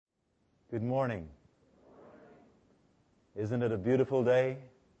Good morning. Isn't it a beautiful day?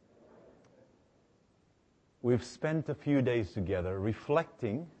 We've spent a few days together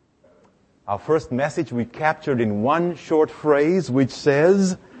reflecting. Our first message we captured in one short phrase which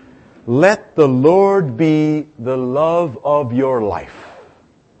says, "Let the Lord be the love of your life."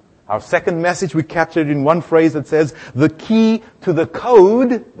 Our second message we captured in one phrase that says, "The key to the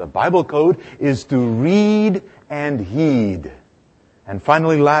code, the Bible code, is to read and heed." And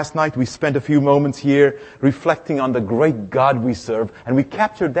finally, last night, we spent a few moments here reflecting on the great God we serve. And we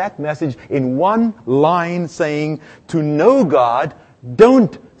captured that message in one line saying, to know God,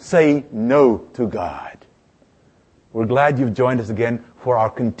 don't say no to God. We're glad you've joined us again for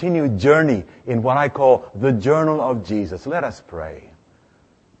our continued journey in what I call the Journal of Jesus. Let us pray.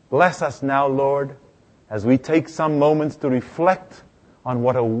 Bless us now, Lord, as we take some moments to reflect on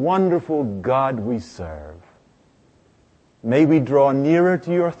what a wonderful God we serve. May we draw nearer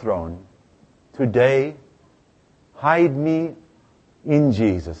to your throne. Today, hide me in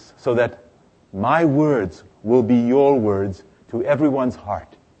Jesus so that my words will be your words to everyone's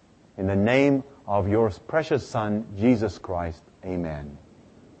heart. In the name of your precious Son, Jesus Christ. Amen.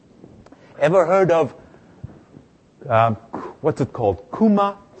 Ever heard of, what's it called?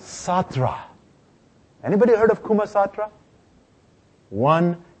 Kuma Satra. Anybody heard of Kuma Satra?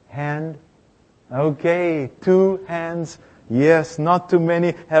 One hand. Okay, two hands. Yes, not too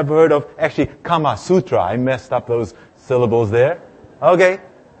many have heard of, actually, Kama Sutra. I messed up those syllables there. Okay,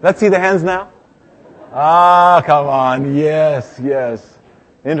 let's see the hands now. Ah, come on. Yes.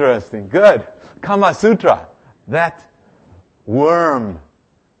 Interesting. Good. Kama Sutra. That worm,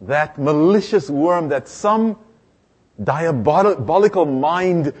 that malicious worm that some diabolical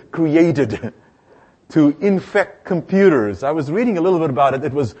mind created to infect computers. I was reading a little bit about it.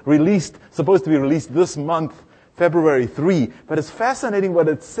 It was supposed to be released this month, February 3. But it's fascinating what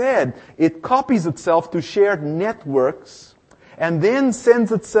it said. It copies itself to shared networks and then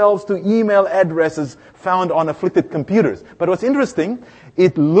sends itself to email addresses found on afflicted computers. But what's interesting,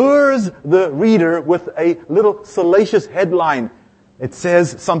 it lures the reader with a little salacious headline. It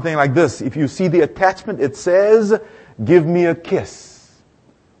says something like this. If you see the attachment, it says, "Give me a kiss."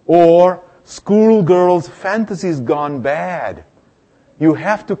 Or, "Schoolgirl's fantasies gone bad." You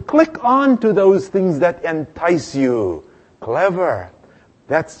have to click on to those things that entice you. Clever.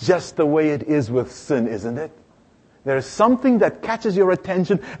 That's just the way it is with sin, isn't it? There's something that catches your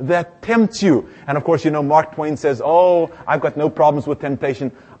attention, that tempts you. And of course, Mark Twain says, I've got no problems with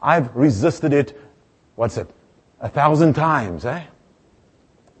temptation. I've resisted it, 1,000 times, eh?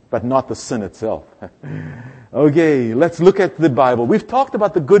 But not the sin itself. Okay, let's look at the Bible. We've talked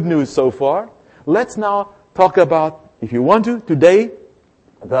about the good news so far. Let's now talk about, if you want to, today,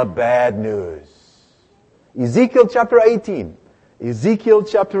 the bad news. Ezekiel chapter 18. Ezekiel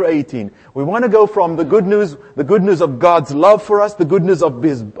chapter 18. We want to go from the good news of God's love for us, the good news of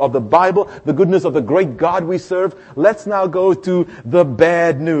the Bible, the goodness of the great God we serve. Let's now go to the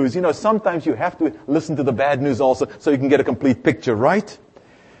bad news. Sometimes you have to listen to the bad news also so you can get a complete picture, right?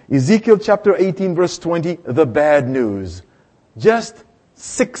 Ezekiel chapter 18 verse 20, the bad news. Just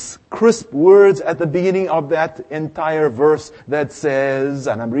 6 crisp words at the beginning of that entire verse that says,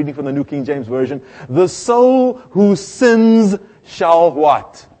 and I'm reading from the New King James Version, "The soul who sins shall"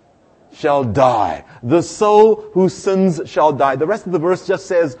 what? Shall die. The soul who sins shall die. The rest of the verse just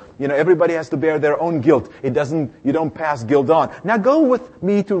says, everybody has to bear their own guilt. You don't pass guilt on. Now go with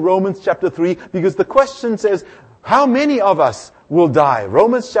me to Romans chapter 3, because the question says, how many of us will die?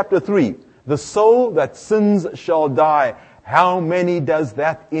 Romans chapter 3. The soul that sins shall die. How many does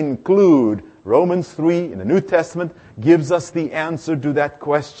that include? Romans 3 in the New Testament gives us the answer to that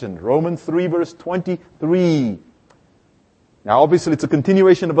question. Romans 3 verse 23. Now obviously it's a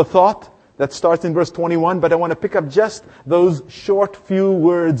continuation of a thought that starts in verse 21, but I want to pick up just those short few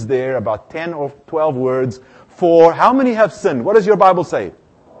words there, about 10 or 12 words. For how many have sinned? What does your Bible say?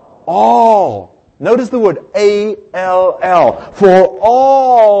 All. Notice the word A-L-L. For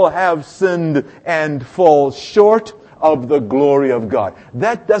all have sinned and fall short of the glory of God.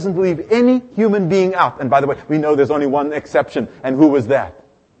 That doesn't leave any human being out. And by the way, we know there's only one exception. And who was that?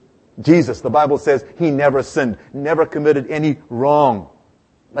 Jesus. The Bible says he never sinned, never committed any wrong.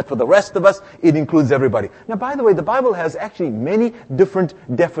 But for the rest of us, it includes everybody. Now, by the way, the Bible has actually many different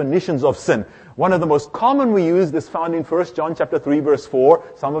definitions of sin. One of the most common we use is found in 1 John chapter 3 verse 4.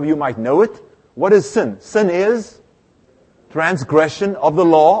 Some of you might know it. What is sin? Sin is transgression of the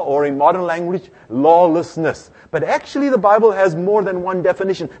law, or in modern language, lawlessness. But actually the Bible has more than one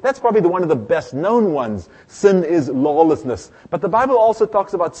definition. That's probably one of the best known ones. Sin is lawlessness. But the Bible also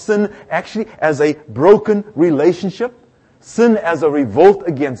talks about sin actually as a broken relationship. sin as a revolt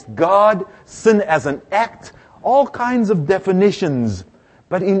against God, sin as an act, all kinds of definitions.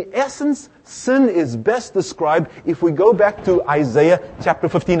 But in essence, sin is best described if we go back to Isaiah chapter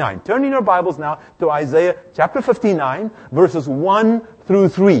 59. Turn in your Bibles now to Isaiah chapter 59, verses 1 through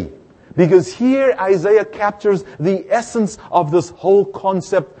 3. Because here Isaiah captures the essence of this whole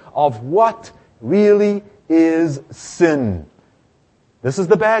concept of what really is sin. This is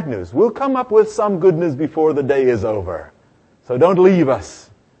the bad news. We'll come up with some good news before the day is over. So don't leave us.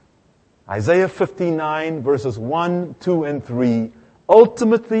 Isaiah 59, verses 1, 2, and 3.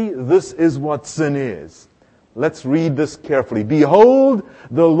 Ultimately, this is what sin is. Let's read this carefully. Behold,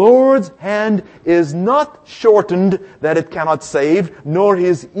 the Lord's hand is not shortened that it cannot save, nor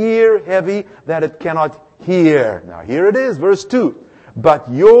his ear heavy that it cannot hear. Now here it is, verse 2. But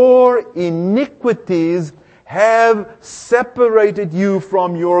your iniquities have separated you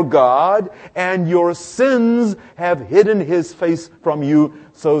from your God, and your sins have hidden his face from you,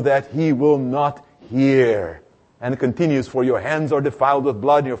 so that he will not hear. And it continues, for your hands are defiled with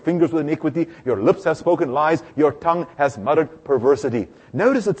blood, your fingers with iniquity, your lips have spoken lies, your tongue has muttered perversity.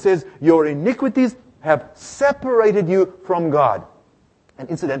 Notice it says, your iniquities have separated you from God. And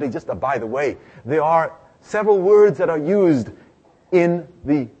incidentally, just by the way, there are several words that are used in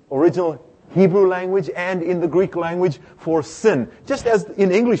the original Hebrew language and in the Greek language for sin. Just as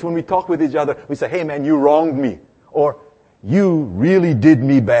in English, when we talk with each other, we say, hey man, you wronged me. Or, you really did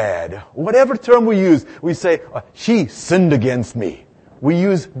me bad. Whatever term we use, we say, she sinned against me. We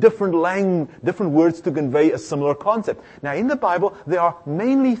use different words to convey a similar concept. Now in the Bible, there are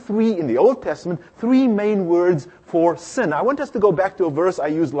mainly in the Old Testament, three main words for sin. I want us to go back to a verse I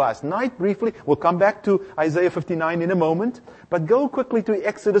used last night briefly. We'll come back to Isaiah 59 in a moment. But go quickly to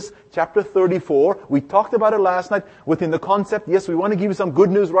Exodus chapter 34. We talked about it last night within the concept, yes, we want to give you some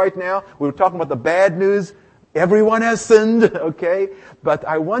good news right now. We were talking about the bad news. Everyone has sinned, okay? But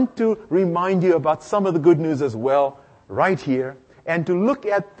I want to remind you about some of the good news as well, right here. And to look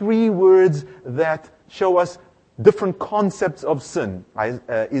at three words that show us different concepts of sin.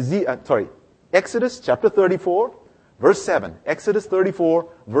 Exodus chapter 34, verse 7. Exodus 34,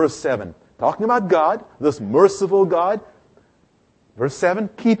 verse 7. Talking about God, this merciful God. Verse 7,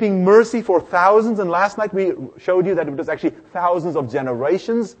 keeping mercy for thousands. And last night we showed you that it was actually thousands of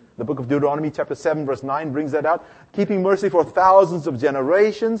generations. The book of Deuteronomy chapter 7, verse 9 brings that out. Keeping mercy for thousands of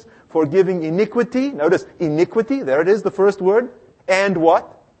generations. Forgiving iniquity. Notice, iniquity. There it is, the first word. And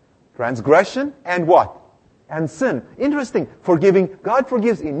what? Transgression. And what? And sin. Interesting. God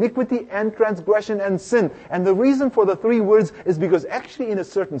forgives iniquity and transgression and sin. And the reason for the three words is because actually in a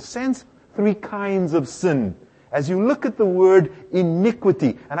certain sense, three kinds of sin. As you look at the word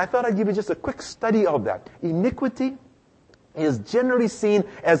iniquity, and I thought I'd give you just a quick study of that. Iniquity is generally seen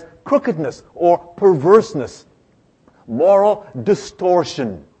as crookedness or perverseness, moral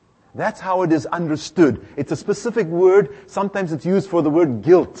distortion. That's how it is understood. It's a specific word. Sometimes it's used for the word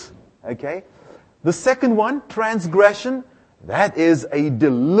guilt. Okay? The second one, transgression, that is a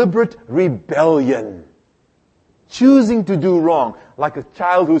deliberate rebellion. Choosing to do wrong. Like a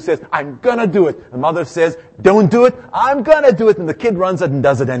child who says, I'm gonna do it. The mother says, don't do it. I'm gonna do it. And the kid runs it and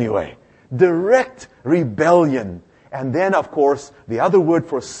does it anyway. Direct rebellion. And then, of course, the other word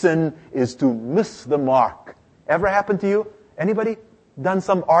for sin is to miss the mark. Ever happened to you? Anybody done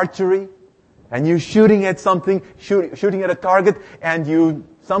some archery? And you're shooting at something, shooting at a target, and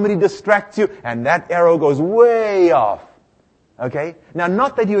somebody distracts you, and that arrow goes way off. Okay? Now,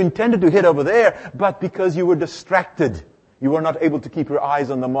 not that you intended to hit over there, but because you were distracted. You were not able to keep your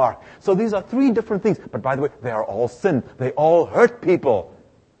eyes on the mark. So these are three different things. But by the way, they are all sin. They all hurt people.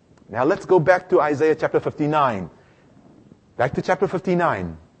 Now let's go back to Isaiah chapter 59. Back to chapter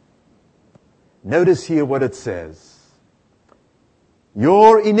 59. Notice here what it says.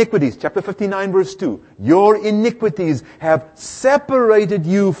 Your iniquities, chapter 59 verse 2, your iniquities have separated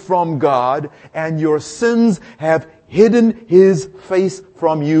you from God, and your sins have hidden his face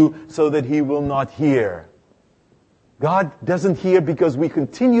from you so that he will not hear. God doesn't hear because we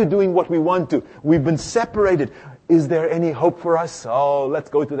continue doing what we want to. We've been separated. Is there any hope for us? Oh, let's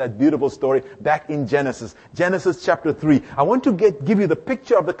go to that beautiful story back in Genesis. Genesis chapter 3. I want to give you the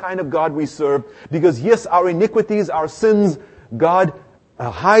picture of the kind of God we serve, because yes, our iniquities, our sins, God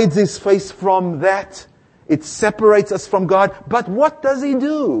hides his face from that. It separates us from God. But what does he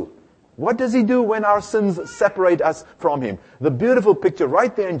do? What does he do when our sins separate us from him? The beautiful picture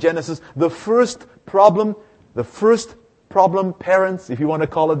right there in Genesis, the first problem parents, if you want to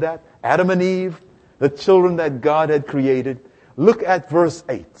call it that, Adam and Eve, the children that God had created. Look at verse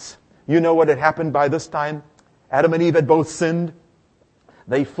 8. You know what had happened by this time. Adam and Eve had both sinned.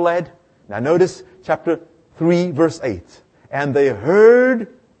 They fled. Now notice chapter 3, verse 8. And they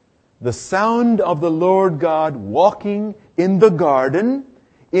heard the sound of the Lord God walking in the garden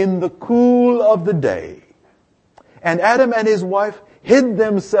in the cool of the day. And Adam and his wife hid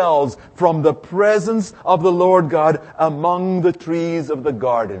themselves from the presence of the Lord God among the trees of the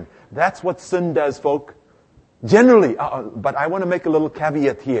garden. That's what sin does, folk. Generally, but I want to make a little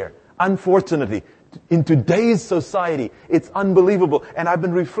caveat here. Unfortunately, in today's society, it's unbelievable. And I've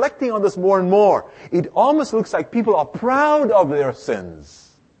been reflecting on this more and more. It almost looks like people are proud of their sins.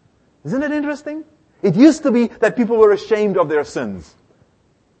 Isn't it interesting? It used to be that people were ashamed of their sins.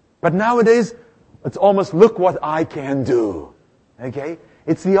 But nowadays, it's almost, look what I can do. Okay?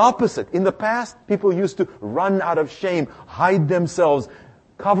 It's the opposite. In the past, people used to run out of shame, hide themselves,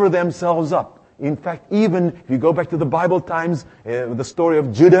 cover themselves up. In fact, even if you go back to the Bible times, the story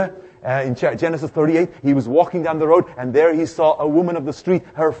of Judah, in Genesis 38, he was walking down the road and there he saw a woman of the street.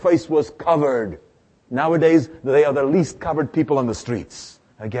 Her face was covered. Nowadays, they are the least covered people on the streets.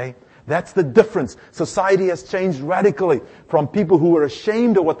 Okay? That's the difference. Society has changed radically from people who were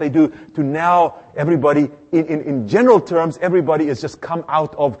ashamed of what they do to now everybody, in general terms, everybody is just come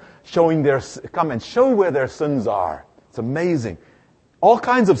and show where their sins are. It's amazing. All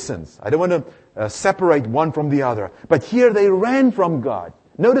kinds of sins. I don't want to separate one from the other. But here they ran from God.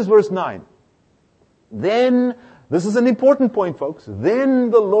 Notice verse 9. Then, this is an important point, folks. Then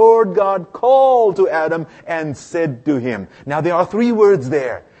the Lord God called to Adam and said to him. Now there are 3 words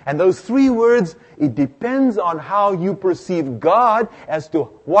there. And those 3 words, it depends on how you perceive God as to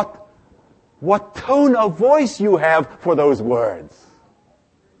what tone of voice you have for those words.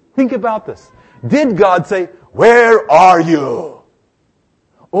 Think about this. Did God say, "Where are you?"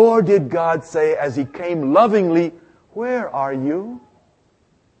 Or did God say, as He came lovingly, "Where are you?"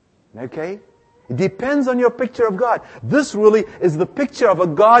 Okay? It depends on your picture of God. This really is the picture of a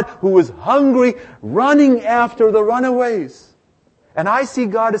God who is hungry, running after the runaways. And I see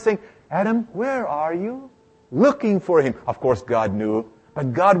God as saying, "Adam, where are you?" Looking for him. Of course, God knew.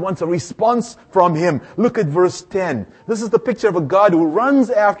 But God wants a response from him. Look at verse 10. This is the picture of a God who runs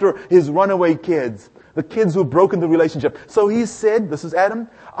after his runaway kids. The kids who've broken the relationship. So he said, this is Adam,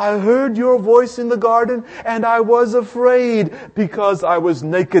 "I heard your voice in the garden, and I was afraid because I was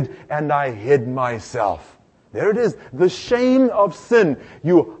naked and I hid myself." There it is. The shame of sin.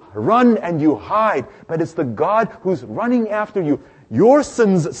 You run and you hide. But it's the God who's running after you. Your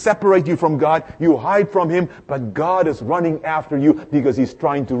sins separate you from God. You hide from Him. But God is running after you because He's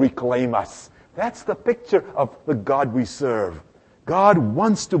trying to reclaim us. That's the picture of the God we serve. God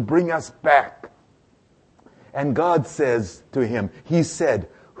wants to bring us back. And God says to him, He said,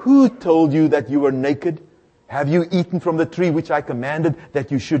 "Who told you that you were naked? Have you eaten from the tree which I commanded that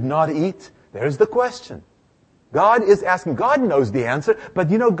you should not eat?" There's the question. God is asking. God knows the answer, but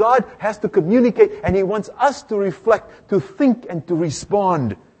God has to communicate, and He wants us to reflect, to think, and to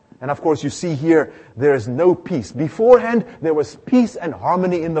respond. And of course, you see here, there is no peace. Beforehand, there was peace and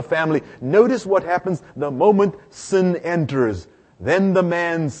harmony in the family. Notice what happens the moment sin enters. Then the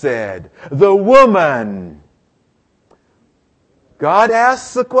man said, "The woman." God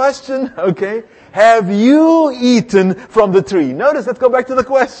asks a question, okay? "Have you eaten from the tree?" Notice, let's go back to the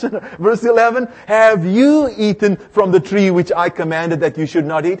question. Verse 11, "Have you eaten from the tree which I commanded that you should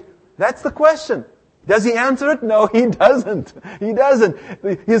not eat?" That's the question. Does He answer it? No, He doesn't. He doesn't.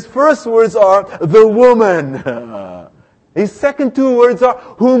 His first words are, "the woman." His second 2 words are,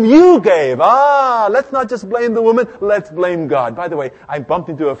 "whom you gave." Let's not just blame the woman, let's blame God. By the way, I bumped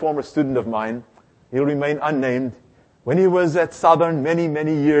into a former student of mine. He'll remain unnamed. When he was at Southern many,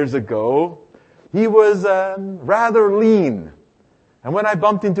 many years ago, he was rather lean. And when I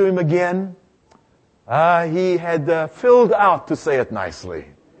bumped into him again, he had filled out, to say it nicely.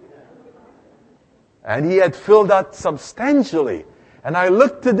 And he had filled out substantially. And I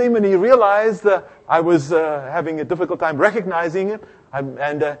looked at him and he realized I was having a difficult time recognizing him.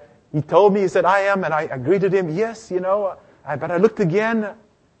 And he told me, he said, "I am." And I greeted him, "Yes, but I looked again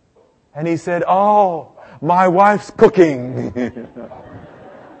and he said, "Oh, my wife's cooking."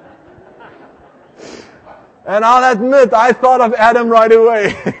 And I'll admit, I thought of Adam right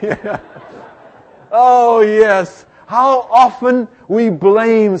away. Oh, yes. How often we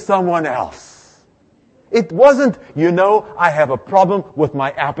blame someone else. It wasn't, I have a problem with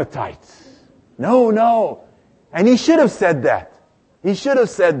my appetite. No. And he should have said that. He should have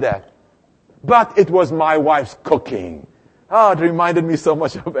said that. But it was my wife's cooking. It reminded me so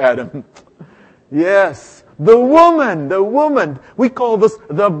much of Adam. Yes. The woman. We call this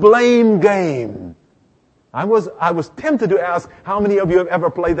the blame game. I was tempted to ask how many of you have ever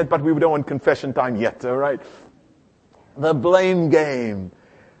played that, but we don't want confession time yet, all right? The blame game.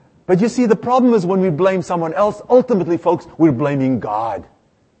 But you see, the problem is when we blame someone else, ultimately, folks, we're blaming God.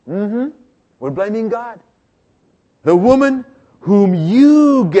 We're blaming God. The woman whom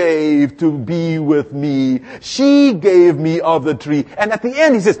you gave to be with me, she gave me of the tree. And at the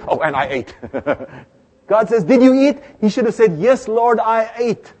end, he says, oh, and I ate. God says, did you eat? He should have said, yes, Lord, I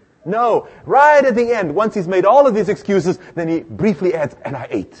ate. No. Right at the end, once he's made all of these excuses, then he briefly adds, and I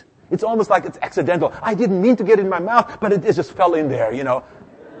ate. It's almost like it's accidental. I didn't mean to get it in my mouth, but it just fell in there, you know.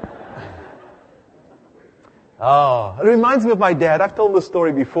 Oh, it reminds me of my dad. I've told this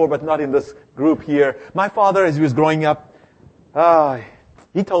story before, but not in this group here. My father, as he was growing up,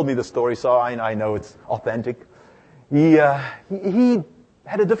 he told me the story, so I know it's authentic. He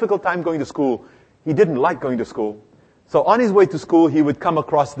had a difficult time going to school. He didn't like going to school. So on his way to school, he would come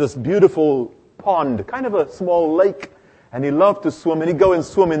across this beautiful pond, kind of a small lake, and he loved to swim, and he'd go and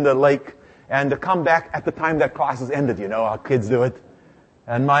swim in the lake, and come back at the time that classes ended, you know how kids do it.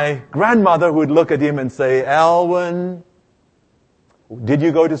 And my grandmother would look at him and say, Alwyn, did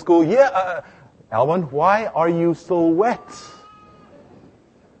you go to school? Yeah. Alwyn, why are you so wet?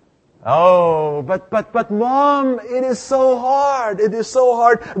 Oh, but Mom, it is so hard. It is so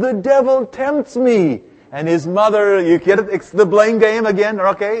hard. The devil tempts me. And his mother, you get it? It's the blame game again,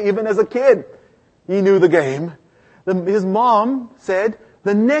 okay? Even as a kid, he knew the game. His mom said,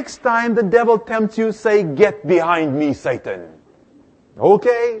 the next time the devil tempts you, say, get behind me, Satan.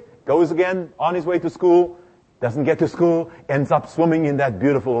 Okay, goes again on his way to school, doesn't get to school, ends up swimming in that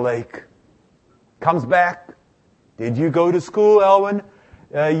beautiful lake. Comes back. Did you go to school, Elwyn?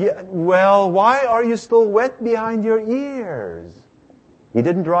 Yeah. Well, why are you still wet behind your ears? He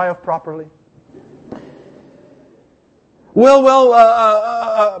didn't dry off properly.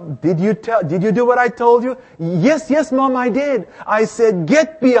 Did you do what I told you? Yes, Mom, I did. I said,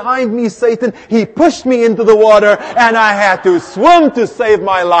 get behind me, Satan. He pushed me into the water and I had to swim to save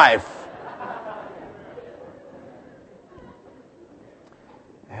my life.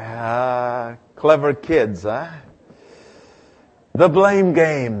 Clever kids, huh? The blame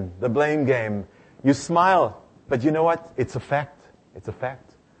game. You smile, but you know what? It's a fact. It's a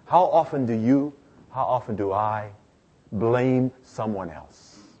fact. How often do I blame someone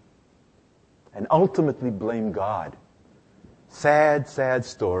else? And ultimately blame God. Sad, sad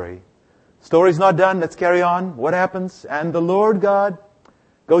story. Story's not done. Let's carry on. What happens? And the Lord God,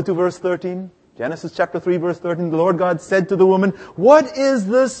 go to verse 13. Genesis chapter 3, verse 13. The Lord God said to the woman, what is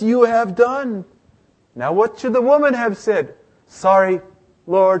this you have done? Now what should the woman have said? Sorry,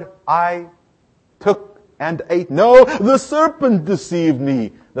 Lord, I took and ate. No, the serpent deceived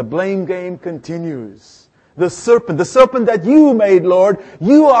me. The blame game continues. The serpent that you made, Lord,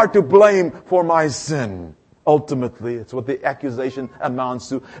 you are to blame for my sin. Ultimately, it's what the accusation amounts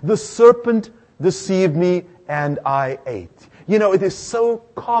to. The serpent deceived me and I ate. You know, it is so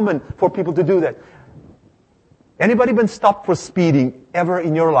common for people to do that. Anybody been stopped for speeding ever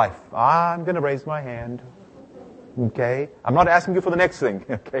in your life? I'm going to raise my hand. Okay? I'm not asking you for the next thing.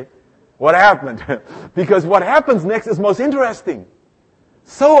 Okay? What happened? Because what happens next is most interesting.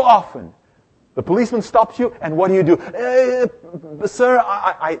 So often, the policeman stops you, and what do? Sir,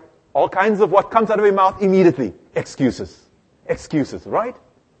 all kinds of what comes out of your mouth immediately. Excuses. Excuses, right?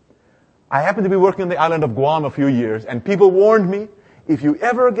 I happened to be working on the island of Guam a few years, and people warned me, if you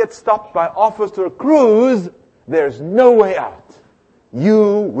ever get stopped by Officer Preez, there's no way out.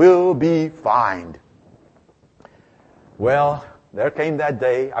 You will be fined. Well, there came that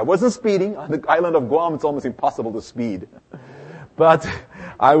day. I wasn't speeding. On the island of Guam, it's almost impossible to speed. But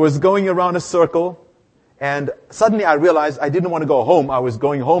I was going around a circle, and suddenly I realized I didn't want to go home. I was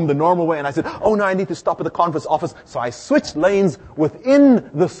going home the normal way, and I said, oh no, I need to stop at the conference office. So I switched lanes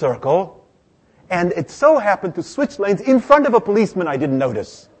within the circle, and it so happened to switch lanes in front of a policeman I didn't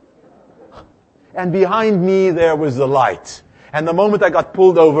notice. And behind me there was the light. And the moment I got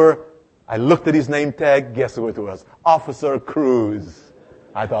pulled over, I looked at his name tag. Guess who it was? Officer Preez.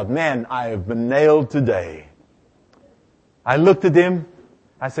 I thought, man, I have been nailed today. I looked at him.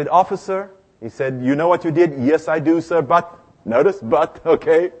 I said, officer. He said, you know what you did? Yes, I do, sir. But, notice, but,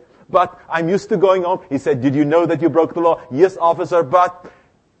 okay. But I'm used to going home. He said, did you know that you broke the law? Yes, officer, but.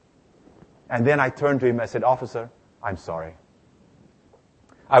 And then I turned to him. I said, officer, I'm sorry.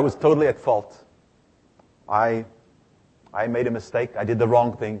 I was totally at fault. I made a mistake. I did the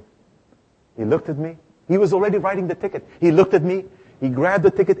wrong thing. He looked at me. He was already writing the ticket. He looked at me. He grabbed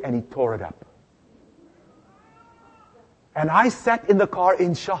the ticket and he tore it up. And I sat in the car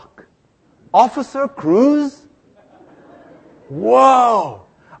in shock. Officer Preez? Whoa!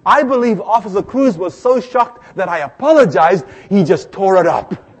 I believe Officer Preez was so shocked that I apologized, he just tore it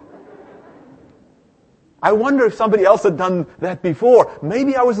up. I wonder if somebody else had done that before.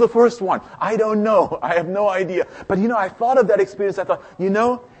 Maybe I was the first one. I don't know. I have no idea. But I thought of that experience. I thought,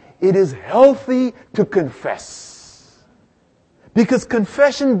 it is healthy to confess. Because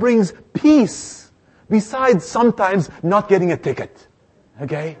confession brings peace, besides sometimes not getting a ticket.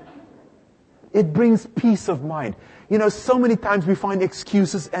 Okay? It brings peace of mind. So many times we find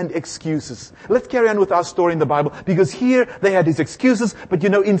excuses and excuses. Let's carry on with our story in the Bible, because here they had these excuses, but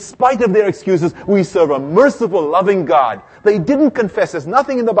in spite of their excuses, we serve a merciful, loving God. They didn't confess. There's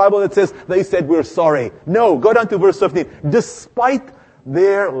nothing in the Bible that says they said, we're sorry. No, go down to verse 15. Despite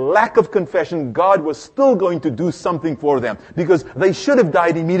their lack of confession, God was still going to do something for them, because they should have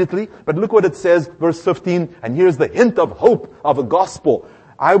died immediately. But look what it says, verse 15, and here's the hint of hope of a gospel.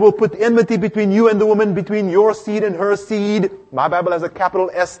 I will put enmity between you and the woman, between your seed and her seed. My Bible has a capital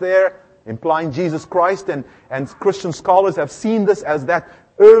S there, implying Jesus Christ, and Christian scholars have seen this as that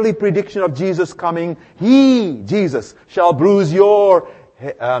early prediction of Jesus coming. He, Jesus, shall bruise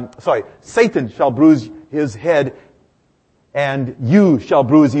Satan shall bruise his head, and you shall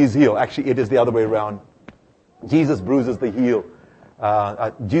bruise his heel. Actually, it is the other way around. Jesus bruises the heel.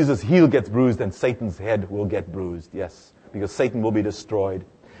 Jesus' heel gets bruised, and Satan's head will get bruised. Yes. Because Satan will be destroyed.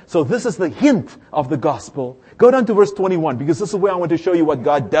 So this is the hint of the gospel. Go down to verse 21, because this is where I want to show you what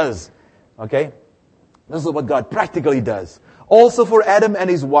God does. Okay? This is what God practically does. Also for Adam and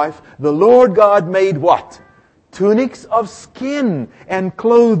his wife, the Lord God made what? Tunics of skin and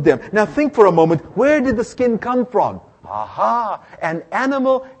clothed them. Now think for a moment, where did the skin come from? Aha! An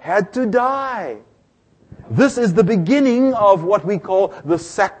animal had to die. This is the beginning of what we call the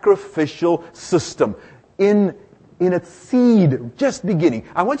sacrificial system. In its seed, just beginning.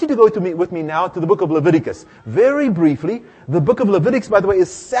 I want you to go with me now to the book of Leviticus. Very briefly, the book of Leviticus, by the way, is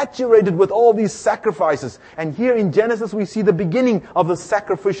saturated with all these sacrifices. And here in Genesis, we see the beginning of the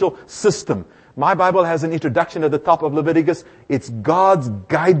sacrificial system. My Bible has an introduction at the top of Leviticus. It's God's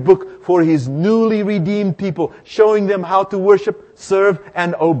guidebook for His newly redeemed people, showing them how to worship, serve,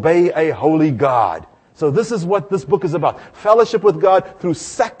 and obey a holy God. So this is what this book is about. Fellowship with God through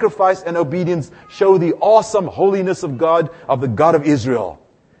sacrifice and obedience show the awesome holiness of God, of the God of Israel.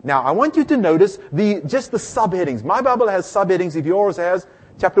 Now, I want you to notice just the subheadings. My Bible has subheadings, if yours has.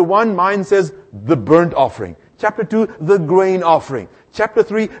 Chapter 1, mine says the burnt offering. Chapter 2, the grain offering. Chapter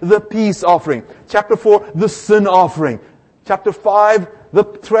 3, the peace offering. Chapter 4, the sin offering. Chapter 5, the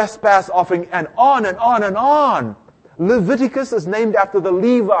trespass offering, and on and on and on. Leviticus is named after the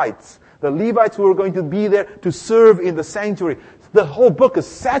Levites. The Levites who are going to be there to serve in the sanctuary. The whole book is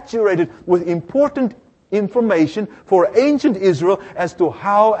saturated with important information for ancient Israel as to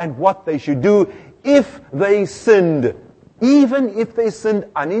how and what they should do if they sinned. Even if they sinned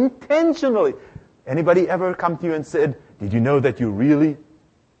unintentionally. Anybody ever come to you and said, did you know that you really,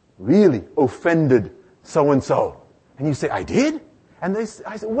 really offended so-and-so? And you say, I did? And I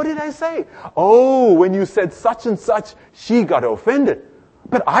said, what did I say? Oh, when you said such and such, she got offended.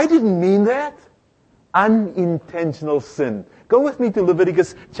 But I didn't mean that. Unintentional sin. Go with me to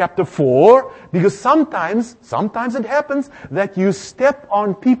Leviticus chapter 4, because sometimes it happens that you step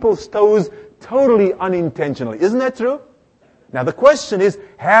on people's toes totally unintentionally. Isn't that true? Now the question is,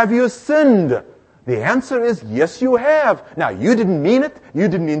 have you sinned? The answer is, yes you have. Now you didn't mean it, you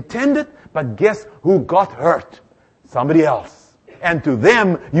didn't intend it, but guess who got hurt? Somebody else. And to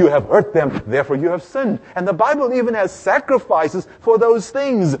them, you have hurt them, therefore you have sinned. And the Bible even has sacrifices for those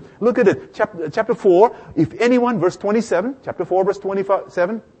things. Look at it. Chapter 4, if anyone, verse 27, chapter 4, verse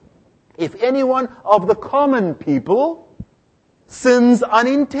 27, if anyone of the common people sins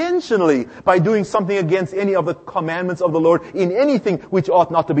unintentionally by doing something against any of the commandments of the Lord in anything which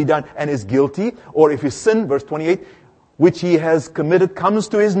ought not to be done and is guilty, or if his sin, verse 28, which he has committed comes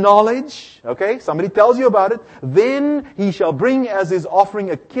to his knowledge, okay, somebody tells you about it, then he shall bring as his offering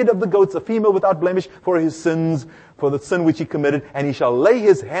a kid of the goats, a female without blemish, for his sins, for the sin which he committed, and he shall lay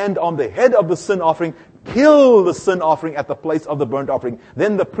his hand on the head of the sin offering, kill the sin offering at the place of the burnt offering.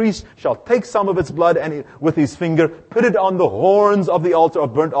 Then the priest shall take some of its blood and with his finger put it on the horns of the altar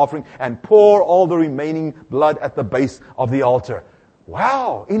of burnt offering and pour all the remaining blood at the base of the altar.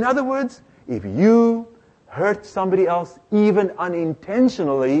 Wow! In other words, if you hurt somebody else, even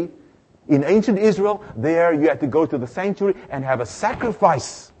unintentionally, in ancient Israel, there you had to go to the sanctuary and have a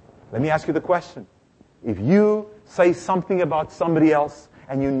sacrifice. Let me ask you the question. If you say something about somebody else,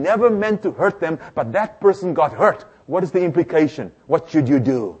 and you never meant to hurt them, but that person got hurt, what is the implication? What should you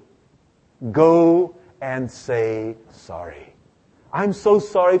do? Go and say sorry. I'm so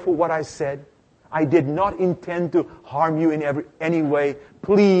sorry for what I said. I did not intend to harm you in any way.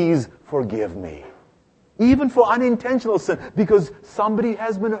 Please forgive me. Even for unintentional sin, because somebody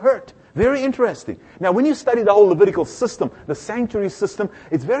has been hurt. Very interesting. Now, when you study the whole Levitical system, the sanctuary system,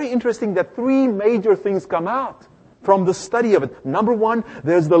 it's very interesting that three major things come out from the study of it. Number one,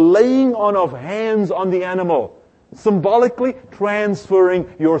 there's the laying on of hands on the animal, symbolically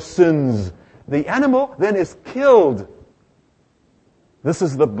transferring your sins. The animal then is killed. This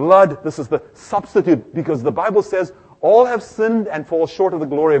is the blood, this is the substitute, because the Bible says all have sinned and fall short of the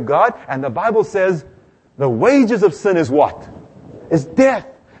glory of God, and the Bible says the wages of sin is what? Is death.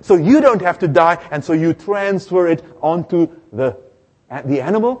 So you don't have to die, and so you transfer it onto the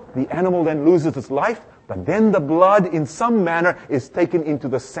animal. The animal then loses its life, but then the blood in some manner is taken into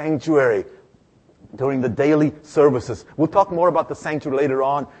the sanctuary during the daily services. We'll talk more about the sanctuary later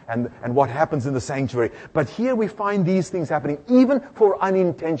on and what happens in the sanctuary. But here we find these things happening even for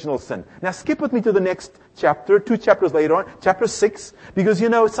unintentional sin. Now skip with me to the next chapter, 2 chapters later on, chapter 6, because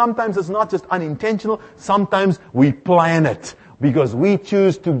sometimes it's not just unintentional, sometimes we plan it because we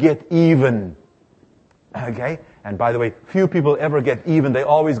choose to get even. Okay? And by the way, few people ever get even, they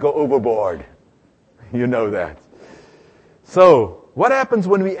always go overboard. You know that. So, what happens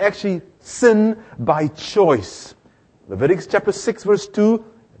when we actually sin by choice? Leviticus chapter 6 verse 2,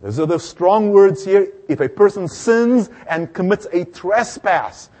 those are the strong words here. If a person sins and commits a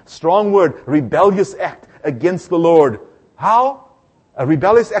trespass, strong word, rebellious act against the Lord. How? A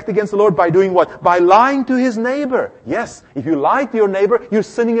rebellious act against the Lord by doing what? By lying to his neighbor. Yes, if you lie to your neighbor, you're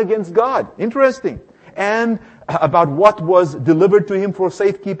sinning against God. Interesting. And about what was delivered to him for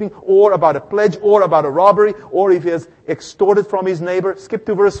safekeeping, or about a pledge, or about a robbery, or if he has extorted from his neighbor. Skip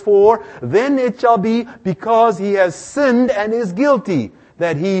to verse 4. Then it shall be, because he has sinned and is guilty,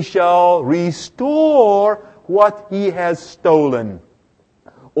 that he shall restore what he has stolen,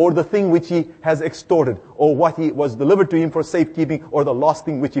 or the thing which he has extorted, or what he was delivered to him for safekeeping, or the lost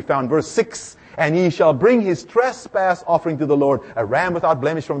thing which he found. Verse 6. And he shall bring his trespass offering to the Lord, a ram without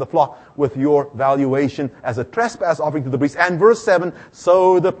blemish from the flock, with your valuation as a trespass offering to the priest. And verse 7,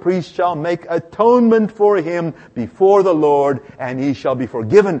 so the priest shall make atonement for him before the Lord, and he shall be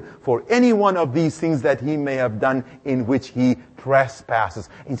forgiven for any one of these things that he may have done in which he trespasses.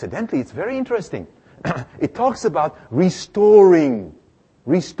 Incidentally, it's very interesting. It talks about restoring,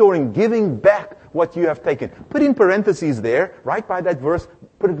 giving back what you have taken. Put in parentheses there, right by that verse,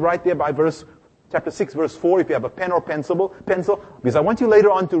 put it right there by verse chapter 6, verse 4, if you have a pen or pencil, because I want you later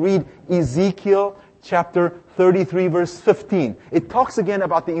on to read Ezekiel chapter 33, verse 15. It talks again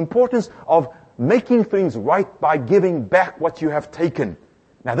about the importance of making things right by giving back what you have taken.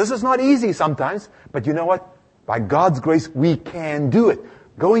 Now, this is not easy sometimes, but you know what? By God's grace, we can do it.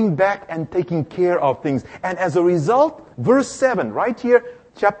 Going back and taking care of things. And as a result, verse 7, right here,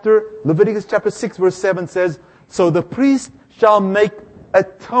 Leviticus chapter 6, verse 7 says, so the priest shall make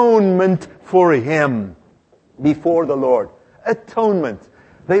atonement for him before the Lord. Atonement.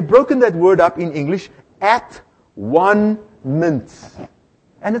 They've broken that word up in English, at one mint.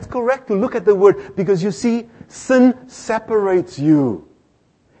 And it's correct to look at the word, because you see, sin separates you.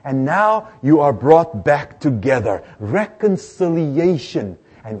 And now you are brought back together. Reconciliation.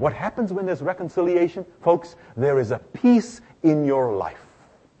 And what happens when there's reconciliation? Folks, there is a peace in your life.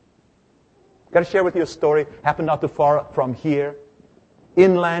 Got to share with you a story. Happened not too far from here.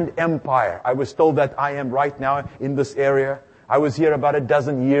 Inland Empire. I was told that I am right now in this area. I was here about a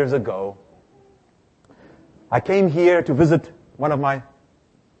dozen years ago. I came here to visit one of my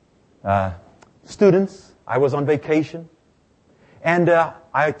students. I was on vacation. And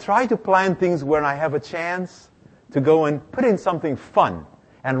I try to plan things when I have a chance to go and put in something fun.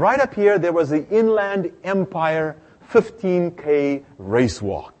 And right up here, there was the Inland Empire 15K race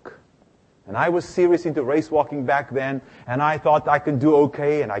walk. And I was serious into race walking back then, and I thought I could do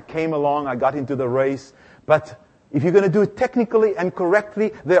okay, and I came along, I got into the race. But if you're going to do it technically and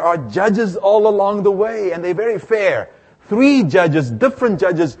correctly, there are judges all along the way, and they're very fair. 3 judges, different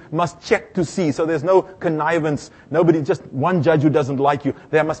judges, must check to see, so there's no connivance. Nobody, just one judge who doesn't like you.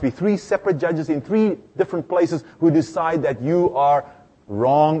 There must be 3 separate judges in 3 different places who decide that you are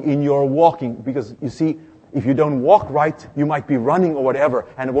wrong in your walking. Because, you see, if you don't walk right, you might be running or whatever,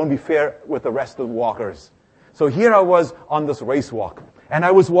 and it won't be fair with the rest of the walkers. So here I was on this race walk. And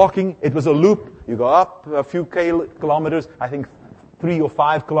I was walking, it was a loop. You go up a few kilometers, I think 3 or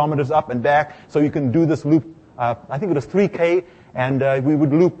 5 kilometers up and back. So you can do this loop, I think it was 3K, and we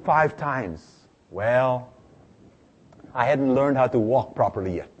would loop 5 times. Well, I hadn't learned how to walk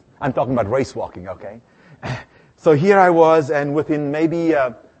properly yet. I'm talking about race walking, okay? So here I was, and within maybe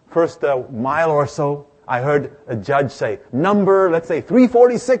first mile or so, I heard a judge say, number, let's say,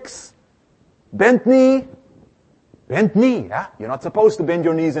 346, bent knee. Bent knee, yeah? You're not supposed to bend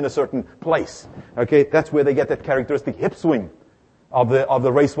your knees in a certain place. Okay, that's where they get that characteristic hip swing. of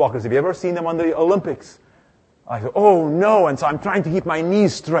the race walkers. Have you ever seen them on the Olympics? I said, oh no, and so I'm trying to keep my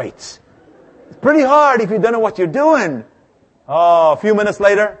knees straight. It's pretty hard if you don't know what you're doing. Oh, a few minutes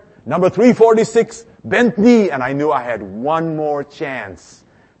later, number 346, bent knee, and I knew I had one more chance.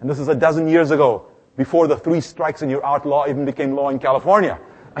 And this is a dozen years ago, before the 3 strikes and you're out law even became law in California.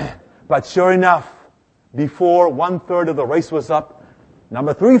 But sure enough, before 1/3 of the race was up,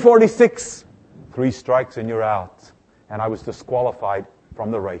 number 346, 3 strikes and you're out. And I was disqualified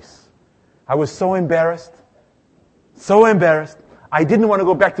from the race. I was so embarrassed. So embarrassed. I didn't want to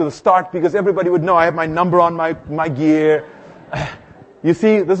go back to the start because everybody would know I have my number on my gear. You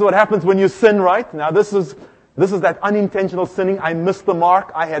see, this is what happens when you sin, right? Now this is that unintentional sinning. I missed the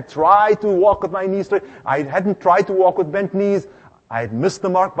mark. I had tried to walk with my knees straight. I hadn't tried to walk with bent knees. I had missed the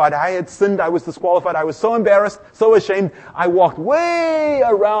mark, but I had sinned. I was disqualified. I was so embarrassed, so ashamed. I walked way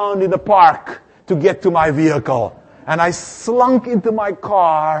around in the park to get to my vehicle. And I slunk into my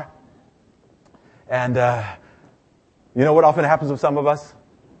car. And you know what often happens with some of us?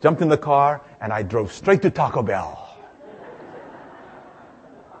 Jumped in the car and I drove straight to Taco Bell.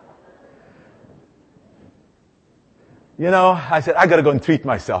 You know, I said, I gotta go and treat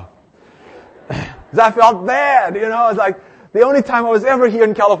myself. Because I felt bad, you know. It's like the only time I was ever here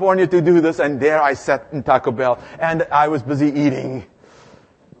in California to do this, and there I sat in Taco Bell, and I was busy eating.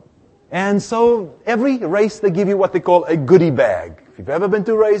 And so every race they give you what they call a goodie bag. If you've ever been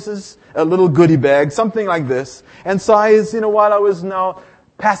to races, a little goodie bag, something like this. And so while I was now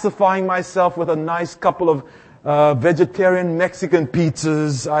pacifying myself with a nice couple of vegetarian Mexican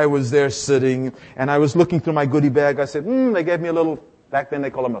pizzas, I was there sitting, and I was looking through my goodie bag. I said, they gave me a little, back then they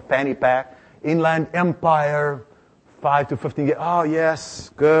call them a fanny pack, Inland Empire, 5 to 15 years. Oh yes,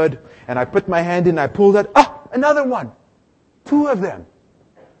 good. And I put my hand in, I pulled it. Another one. 2 of them.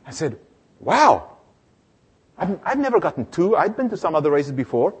 I said, wow. I've never gotten 2. I'd been to some other races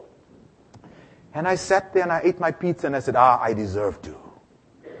before. And I sat there and I ate my pizza and I said, I deserve to.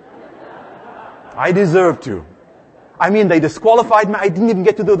 I deserve to. I mean, they disqualified me. I didn't even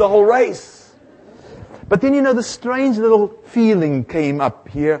get to do the whole race. But then, the strange little feeling came up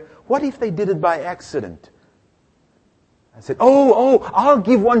here. What if they did it by accident? I said, I'll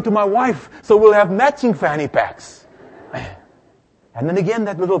give one to my wife so we'll have matching fanny packs. And then again,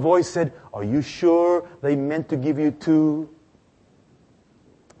 that little voice said, are you sure they meant to give you 2?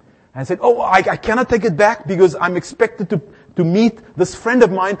 And I said, I cannot take it back because I'm expected to meet this friend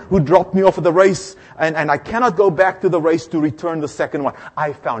of mine who dropped me off of the race, and I cannot go back to the race to return the second one.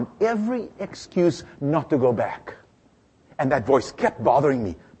 I found every excuse not to go back. And that voice kept bothering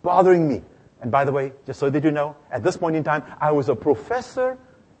me. And by the way, just so that you know, at this point in time, I was a professor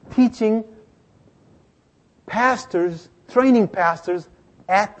teaching training pastors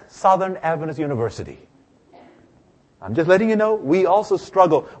at Southern Adventist University. I'm just letting you know, we also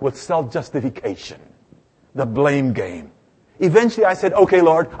struggle with self-justification, the blame game. Eventually I said, okay,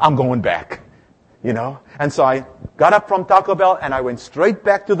 Lord, I'm going back. And so I got up from Taco Bell and I went straight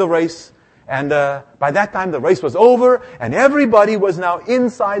back to the race. And by that time the race was over and everybody was now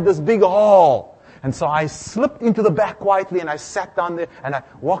inside this big hall. And so I slipped into the back quietly and I sat down there and I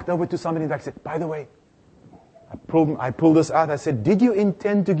walked over to somebody and I said, by the way, I pulled this out. I said, did you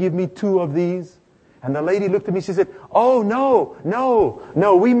intend to give me 2 of these? And the lady looked at me. She said, oh,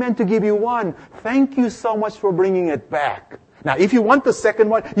 no, we meant to give you 1. Thank you so much for bringing it back. Now, if you want the second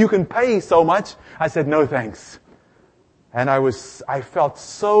one, you can pay so much. I said, no, thanks. And I felt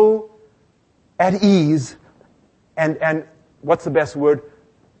so at ease. And what's the best word?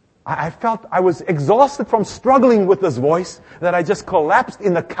 I felt I was exhausted from struggling with this voice that I just collapsed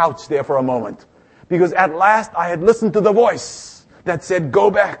in the couch there for a moment. Because at last I had listened to the voice that said,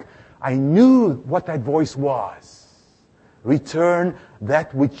 go back. I knew what that voice was. Return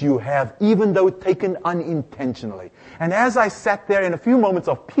that which you have, even though taken unintentionally. And as I sat there in a few moments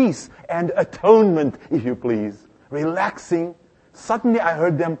of peace and atonement, if you please, relaxing, suddenly I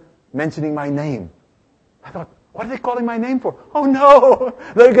heard them mentioning my name. I thought, what are they calling my name for? Oh no,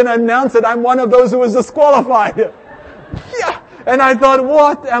 they're going to announce that I'm one of those who was disqualified. Yeah. And I thought,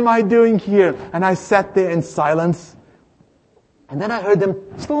 what am I doing here? And I sat there in silence. And then I heard them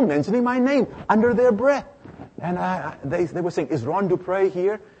still mentioning my name under their breath. And they were saying, is Ron Dupre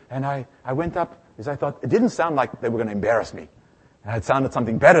here? And I went up because I thought, it didn't sound like they were going to embarrass me. And it sounded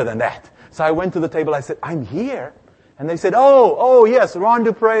something better than that. So I went to the table. I said, I'm here. And they said, oh yes, Ron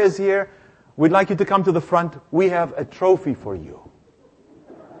Dupre is here. We'd like you to come to the front. We have a trophy for you.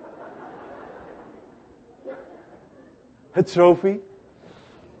 A trophy.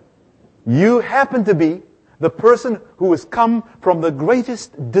 You happen to be the person who has come from the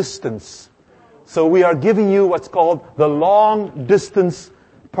greatest distance So we are giving you what's called the long distance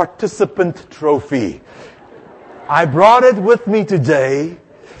participant trophy. I brought it with me today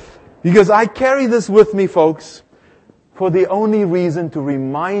because I carry this with me, folks, for the only reason to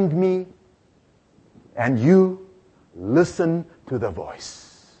remind me and you, listen to the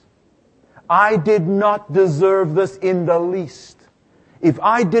voice. I did not deserve this in the least. If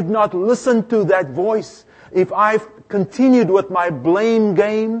I did not listen to that voice, if I continued with my blame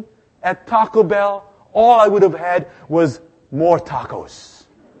game at Taco Bell, all I would have had was more tacos.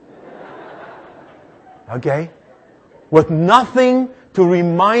 Okay? With nothing to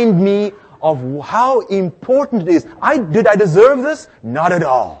remind me of how important it is. Did I deserve this? Not at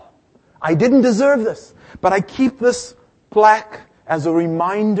all. I didn't deserve this. But I keep this plaque as a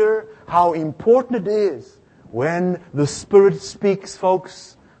reminder how important it is. When the Spirit speaks,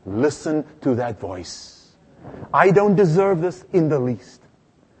 folks, listen to that voice. I don't deserve this in the least.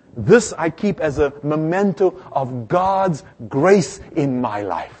 This I keep as a memento of God's grace in my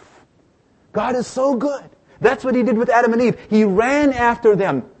life. God is so good. That's what He did with Adam and Eve. He ran after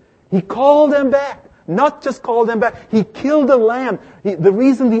them. He called them back. Not just called them back. He killed the lamb. The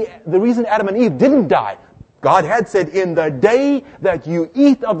reason Adam and Eve didn't die, God had said, in the day that you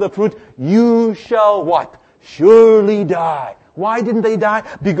eat of the fruit, you shall what? Surely die. Why didn't they die?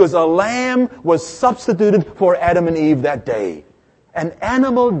 Because a lamb was substituted for Adam and Eve that day. An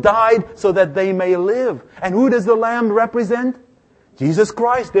animal died so that they may live. And who does the lamb represent? Jesus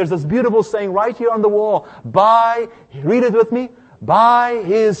Christ. There's this beautiful saying right here on the wall. Read it with me. By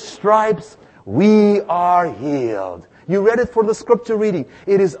His stripes we are healed. You read it for the scripture reading.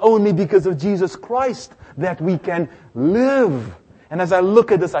 It is only because of Jesus Christ that we can live. And as I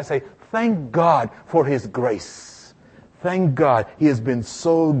look at this, I say, thank God for His grace. Thank God He has been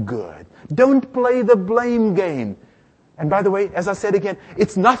so good. Don't play the blame game. And by the way, as I said again,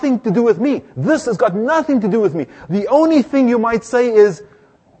 it's nothing to do with me. This has got nothing to do with me. The only thing you might say is,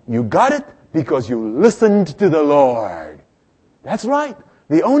 you got it because you listened to the Lord. That's right.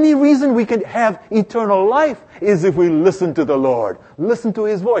 The only reason we can have eternal life is if we listen to the Lord. Listen to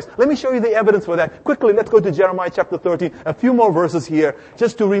His voice. Let me show you the evidence for that. Quickly, let's go to Jeremiah chapter 13. A few more verses here,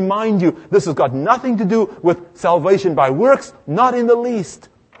 just to remind you, this has got nothing to do with salvation by works, not in the least.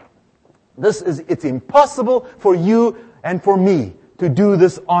 It's impossible for you and for me to do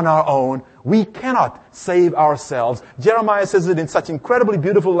this on our own. We cannot save ourselves. Jeremiah says it in such incredibly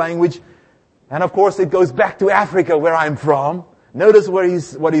beautiful language. And of course, it goes back to Africa, where I'm from. Notice what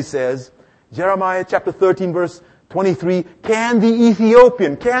he says. Jeremiah chapter 13 verse 23. Can the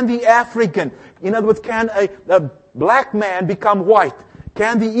Ethiopian, can the African, in other words, can a black man become white?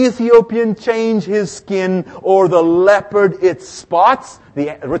 Can the Ethiopian change his skin or the leopard its spots?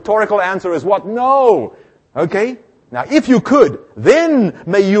 The rhetorical answer is what? No. Okay? Now, if you could, then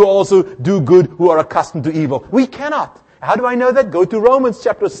may you also do good who are accustomed to evil. We cannot. How do I know that? Go to Romans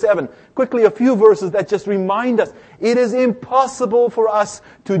chapter 7. Quickly, a few verses that just remind us. It is impossible for us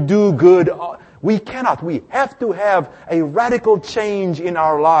to do good. We cannot. We have to have a radical change in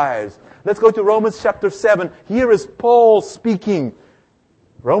our lives. Let's go to Romans chapter 7. Here is Paul speaking.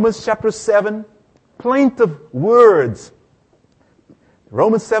 Romans chapter 7. Plaintive words.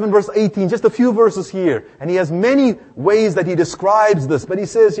 Romans 7 verse 18, just a few verses here. And he has many ways that he describes this. But he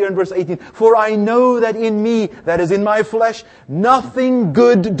says here in verse 18, for I know that in me, that is in my flesh, nothing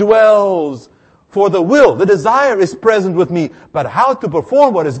good dwells. For the will, the desire is present with me. But how to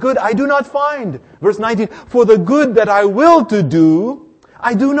perform what is good, I do not find. Verse 19, for the good that I will to do,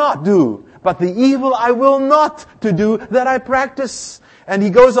 I do not do. But the evil I will not to do, that I practice. And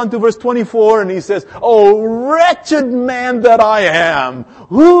he goes on to verse 24 and he says, oh, wretched man that I am,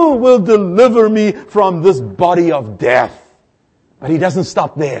 who will deliver me from this body of death? But he doesn't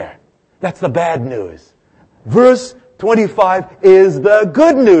stop there. That's the bad news. Verse 25 is the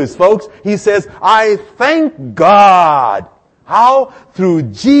good news, folks. He says, I thank God. How? Through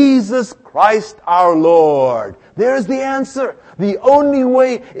Jesus Christ our Lord. There's the answer. The only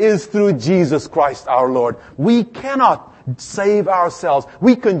way is through Jesus Christ our Lord. We cannot save ourselves.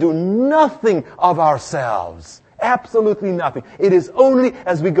 We can do nothing of ourselves. Absolutely nothing. It is only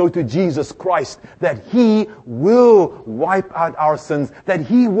as we go to Jesus Christ that He will wipe out our sins, that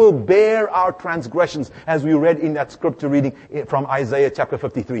He will bear our transgressions, as we read in that scripture reading from Isaiah chapter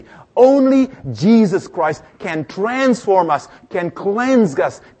 53. Only Jesus Christ can transform us, can cleanse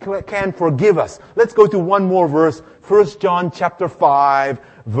us, can forgive us. Let's go to one more verse. 1 John chapter 5,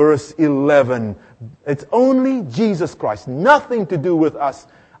 verse 11. It's only Jesus Christ. Nothing to do with us.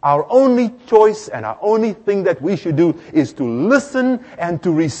 Our only choice and our only thing that we should do is to listen and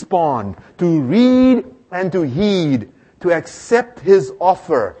to respond, to read and to heed, to accept His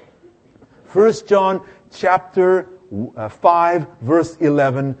offer. 1 John chapter 5, verse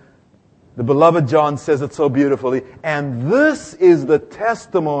 11. The beloved John says it so beautifully. And this is the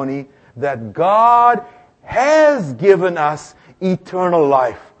testimony that God has given us eternal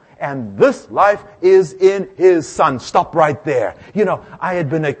life. And this life is in His Son. Stop right there. You know, I had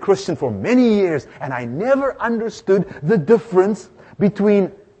been a Christian for many years, and I never understood the difference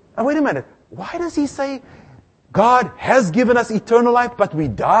between, wait a minute, why does He say God has given us eternal life, but we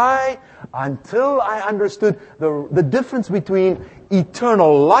die? Until I understood the difference between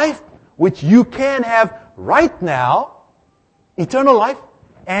eternal life, which you can have right now, eternal life,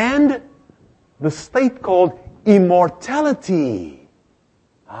 and the state called immortality.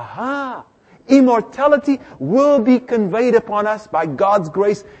 Aha! Immortality will be conveyed upon us by God's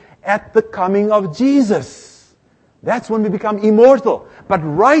grace at the coming of Jesus. That's when we become immortal. But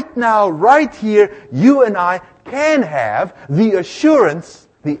right now, right here, you and I can have the assurance,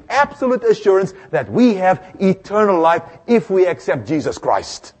 the absolute assurance that we have eternal life if we accept Jesus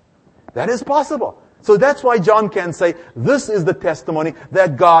Christ. That is possible. So that's why John can say, this is the testimony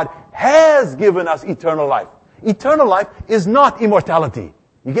that God has given us eternal life. Eternal life is not immortality.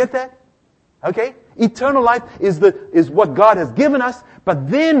 You get that? Okay? Eternal life is what God has given us, but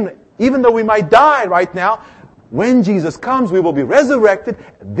then, even though we might die right now, when Jesus comes, we will be resurrected,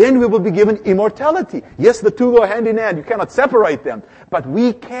 then we will be given immortality. Yes, the two go hand in hand. You cannot separate them. But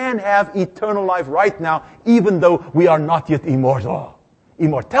we can have eternal life right now, even though we are not yet immortal.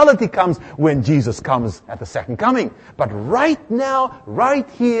 Immortality comes when Jesus comes at the second coming. But right now, right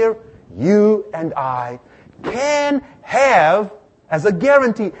here, you and I can have, as a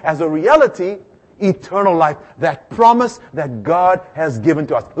guarantee, as a reality, eternal life. That promise that God has given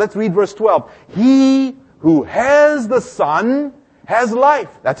to us. Let's read verse 12. He who has the Son has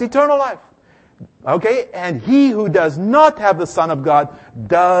life. That's eternal life. Okay? And he who does not have the Son of God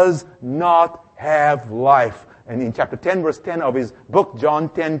does not have life. And in chapter 10, verse 10 of his book, John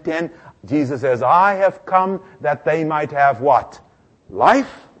 10:10, Jesus says, I have come that they might have what?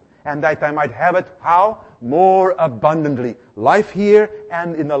 Life, and that they might have it, how? More abundantly. Life here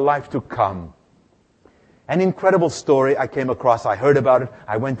and in the life to come. An incredible story I came across. I heard about it.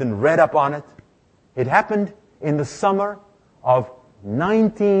 I went and read up on it. It happened in the summer of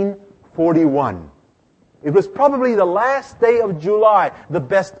 1941. It was probably the last day of July,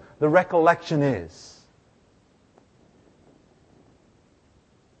 the recollection is.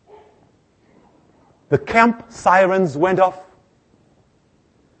 The camp sirens went off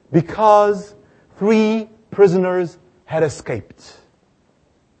because 3 prisoners had escaped.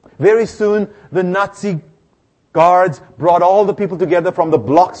 Very soon, the Nazi guards brought all the people together from the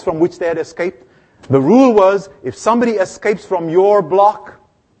blocks from which they had escaped. The rule was, if somebody escapes from your block,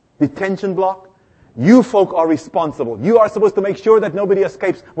 detention block, you folk are responsible. You are supposed to make sure that nobody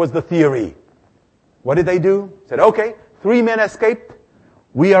escapes, was the theory. What did they do? Said, okay, 3 men escaped.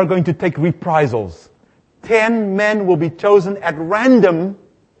 We are going to take reprisals. 10 men will be chosen at random,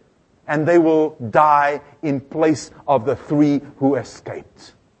 and they will die in place of the 3 who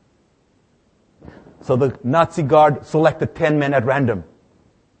escaped. So the Nazi guard selected 10 men at random.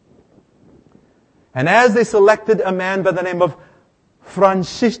 And as they selected a man by the name of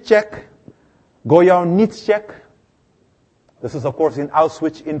Franciszek Gojanicek, this is of course in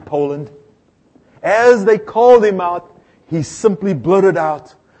Auschwitz in Poland, as they called him out, he simply blurted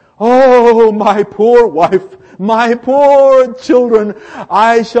out, oh, my poor wife, my poor children,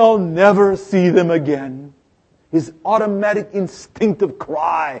 I shall never see them again. His automatic instinctive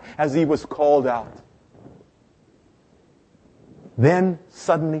cry as he was called out. Then,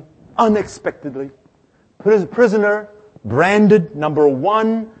 suddenly, unexpectedly, prisoner branded number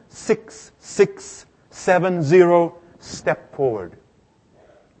 16670 stepped forward.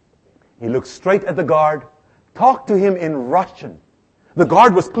 He looked straight at the guard, talked to him in Russian. The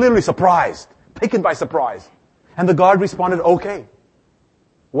guard was clearly surprised, taken by surprise. And the guard responded, okay.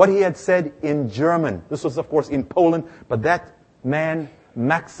 What he had said in German, this was of course in Poland, but that man,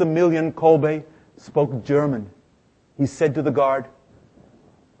 Maximilian Kolbe, spoke German. He said to the guard,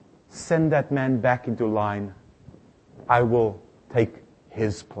 send that man back into line. I will take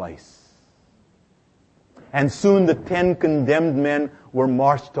his place. And soon the 10 condemned men were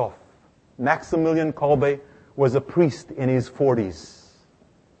marched off. Maximilian Kolbe was a priest in his 40s.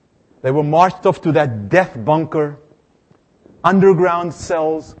 They were marched off to that death bunker, underground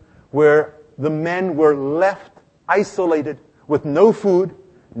cells where the men were left isolated with no food,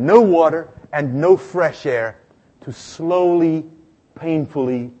 no water, and no fresh air to slowly,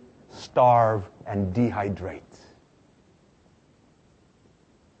 painfully starve and dehydrate.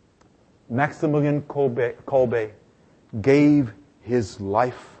 Maximilian Kolbe gave his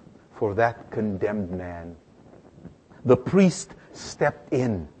life for that condemned man. The priest stepped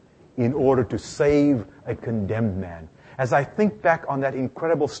in order to save a condemned man. As I think back on that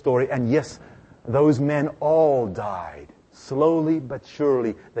incredible story, and yes, those men all died. Slowly but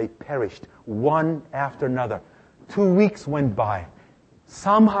surely, they perished, one after another. 2 weeks went by.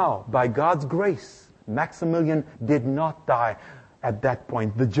 Somehow, by God's grace, Maximilian did not die at that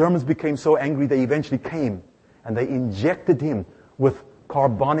point. The Germans became so angry, they eventually came, and they injected him with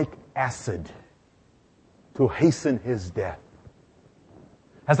carbonic acid to hasten his death.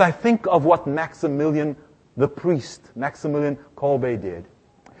 As I think of what Maximilian, the priest, Maximilian Kolbe did,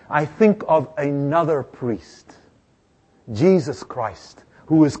 I think of another priest, Jesus Christ,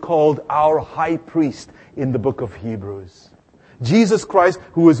 who is called our high priest in the book of Hebrews. Jesus Christ,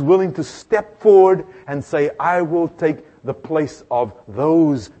 who is willing to step forward and say, I will take the place of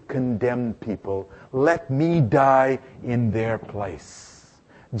those condemned people. Let me die in their place.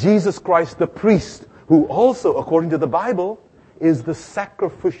 Jesus Christ, the priest, who also, according to the Bible, is the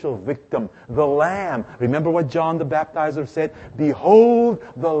sacrificial victim, the Lamb. Remember what John the Baptizer said? Behold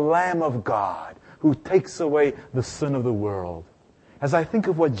the Lamb of God who takes away the sin of the world. As I think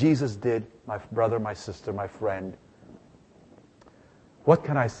of what Jesus did, my brother, my sister, my friend, what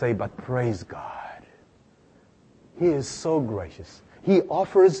can I say but praise God? He is so gracious. He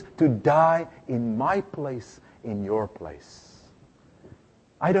offers to die in my place, in your place.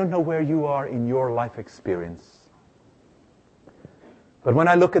 I don't know where you are in your life experience. But when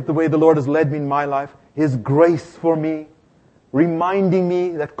I look at the way the Lord has led me in my life, His grace for me, reminding me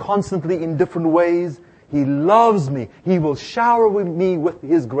that constantly in different ways, He loves me. He will shower me with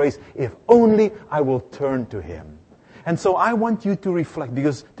His grace if only I will turn to Him. And so I want you to reflect,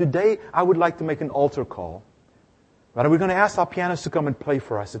 because today I would like to make an altar call. But we're going to ask our pianist to come and play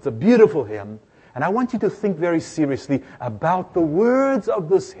for us. It's a beautiful hymn. And I want you to think very seriously about the words of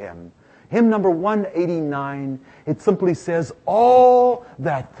this hymn. Hymn number 189, it simply says, all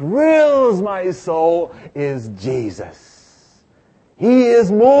that thrills my soul is Jesus. He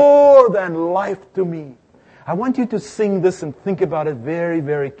is more than life to me. I want you to sing this and think about it very,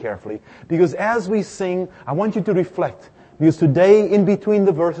 very carefully. Because as we sing, I want you to reflect. Because today, in between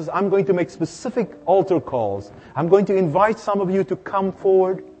the verses, I'm going to make specific altar calls. I'm going to invite some of you to come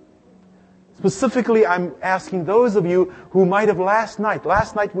forward. Specifically, I'm asking those of you who might have last night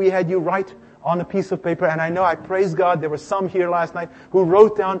we had you write on a piece of paper, and I know, I praise God, there were some here last night who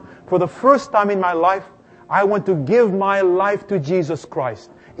wrote down, for the first time in my life, I want to give my life to Jesus Christ.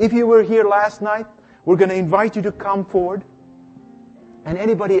 If you were here last night, we're going to invite you to come forward. And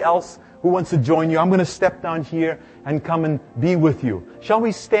anybody else who wants to join you, I'm going to step down here and come and be with you. Shall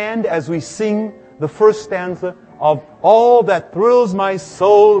we stand as we sing the first stanza of All That Thrills My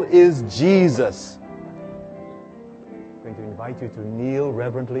Soul is Jesus? I'm going to invite you to kneel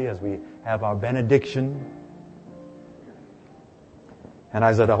reverently as we have our benediction. And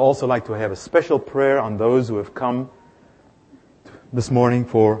I'd also like to have a special prayer on those who have come this morning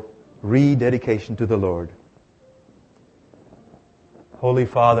for rededication to the Lord. Holy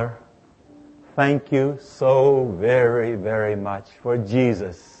Father, thank you so very, very much for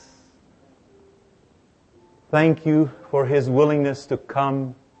Jesus. Thank you for His willingness to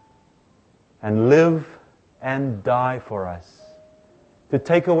come and live and die for us, to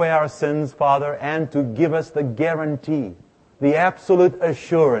take away our sins, Father, and to give us the guarantee, the absolute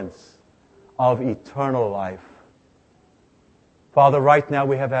assurance of eternal life. Father, right now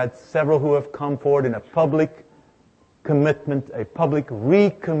we have had several who have come forward in a public commitment, a public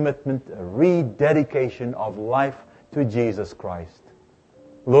recommitment, a rededication of life to Jesus Christ.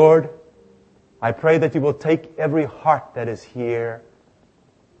 Lord, I pray that you will take every heart that is here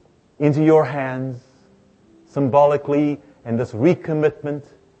into your hands, symbolically in this recommitment,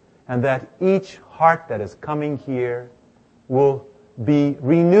 and that each heart that is coming here will be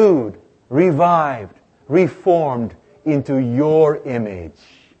renewed, revived, reformed into your image,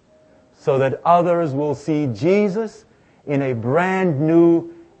 so that others will see Jesus in a brand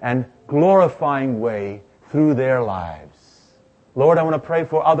new and glorifying way through their lives. Lord, I want to pray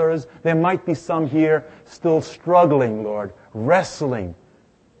for others. There might be some here still struggling, Lord, wrestling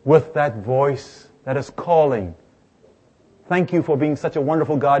with that voice that is calling. Thank you for being such a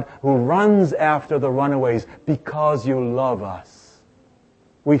wonderful God who runs after the runaways because you love us.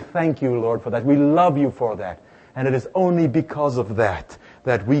 We thank you, Lord, for that. We love you for that. And it is only because of that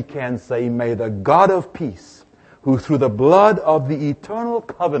that we can say, may the God of peace, who through the blood of the eternal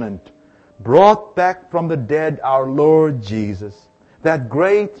covenant brought back from the dead our Lord Jesus, that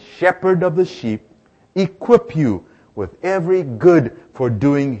great shepherd of the sheep, equip you with every good for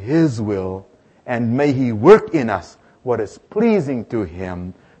doing His will, and may He work in us what is pleasing to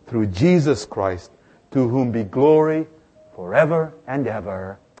Him through Jesus Christ, to whom be glory forever and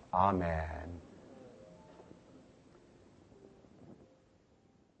ever. Amen.